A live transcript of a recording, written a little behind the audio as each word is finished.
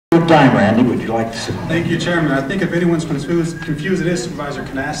time, Randy. Would you like to say? Thank you, Chairman. I think if anyone's confused, it is Supervisor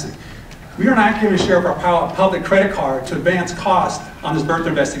Kunasek. We are not giving Sheriff our public credit card to advance cost on this birther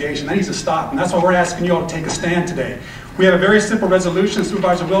investigation. That needs to stop, and that's why we're asking you all to take a stand today. We have a very simple resolution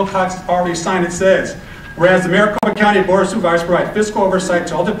Supervisor Wilcox has already signed. It says, whereas the Maricopa County Board of Supervisors provide fiscal oversight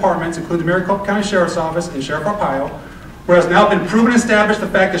to all departments, including the Maricopa County Sheriff's Office and Sheriff Arpaio, whereas now been proven and established the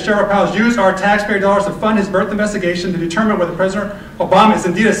fact that Sheriff Arpaio has used our taxpayer dollars to fund his birth investigation to determine whether President Obama is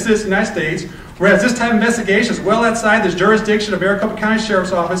indeed a citizen of the United States, whereas this type of investigation is well outside the jurisdiction of Maricopa County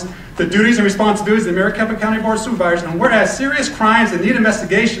Sheriff's Office, the duties and responsibilities of the Maricopa County Board of Supervisors, and whereas serious crimes that need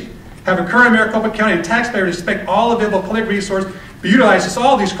investigation have occurred in Maricopa County and taxpayers expect all available public resources be utilized to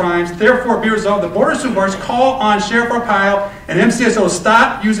solve these crimes, therefore be resolved, the Board of Supervisors call on Sheriff Arpaio and MCSO to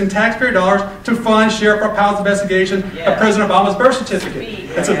stop using taxpayer dollars to fund Sheriff Arpaio's investigation of President Obama's birth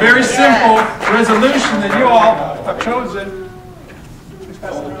certificate. It's a very simple resolution that you all have chosen.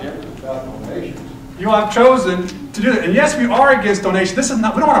 You all have chosen to do that. And yes, we are against donations. This is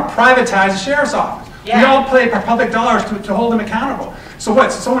not, we don't want to privatize the Sheriff's Office. We all pay public dollars to hold them accountable. So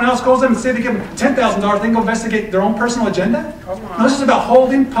what, someone else goes them and say they give them $10,000, they can go investigate their own personal agenda? No, this is about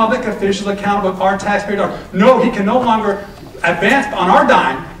holding public officials accountable with our taxpayer dollars. No, he can no longer advance on our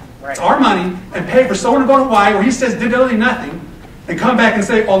dime, it's our money, and pay for someone to go to Hawaii where he says did literally nothing, and come back and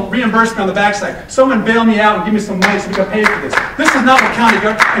say, oh, reimburse me on the backside. Someone bail me out and give me some money so we can pay for this. This is not what county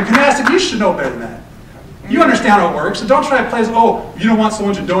government, and Kunasek, you should know better than that. You understand how it works, so don't try to play as, oh, you don't want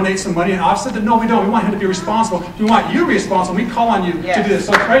someone to donate some money and offset it. No, we don't. We want him to be responsible. We want you to be responsible. We call on you to do this.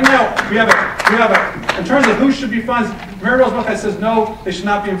 So right now, we have a, in terms of who should be funds, Mary Rose Wilcox says no, they should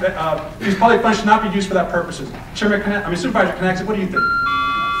not be, these public funds should not be used for that purposes. Supervisor Kunasek, what do you think?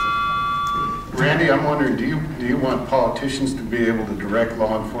 Randy, I'm wondering, do you want politicians to be able to direct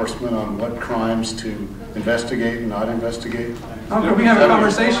law enforcement on what crimes to investigate and not investigate? Okay, we have a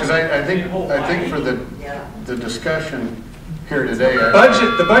conversation. Because I think for the discussion here today,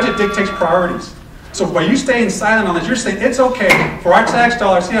 the budget dictates priorities. So by you staying silent on this, you're saying it's okay for our tax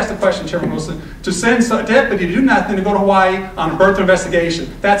dollars. He asked the question, Chairman Wilson, to send a deputy to do nothing to go to Hawaii on a birth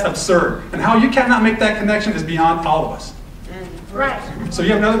investigation. That's absurd. And how you cannot make that connection is beyond all of us. Right. So you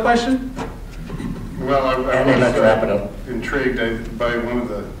have another question? Well, I was intrigued by one of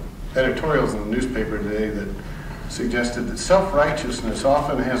the editorials in the newspaper today that suggested that self-righteousness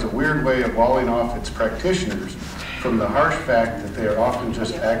often has a weird way of walling off its practitioners from the harsh fact that they are often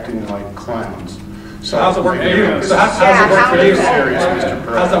just acting like clowns. So how's it working for you? So how's it working for you? Serious, Mr.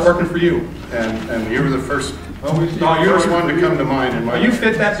 Parraz. How's that working for you? And you were the first, first one to come to mind. In my you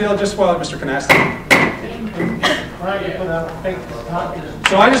fit that bill just well, Mr. Kunasek.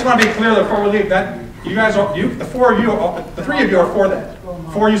 So I just want to be clear before we leave that you guys are, the three of you are for that.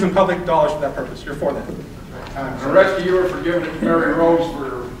 For using public dollars for that purpose. You're for that. The rest of you are for giving it to Mary Rose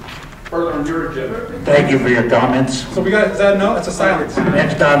for furthering your agenda. Thank you for your comments. So we got, is that a no? It's a silence.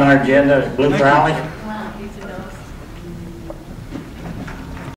 Next on our agenda is Blue Rally.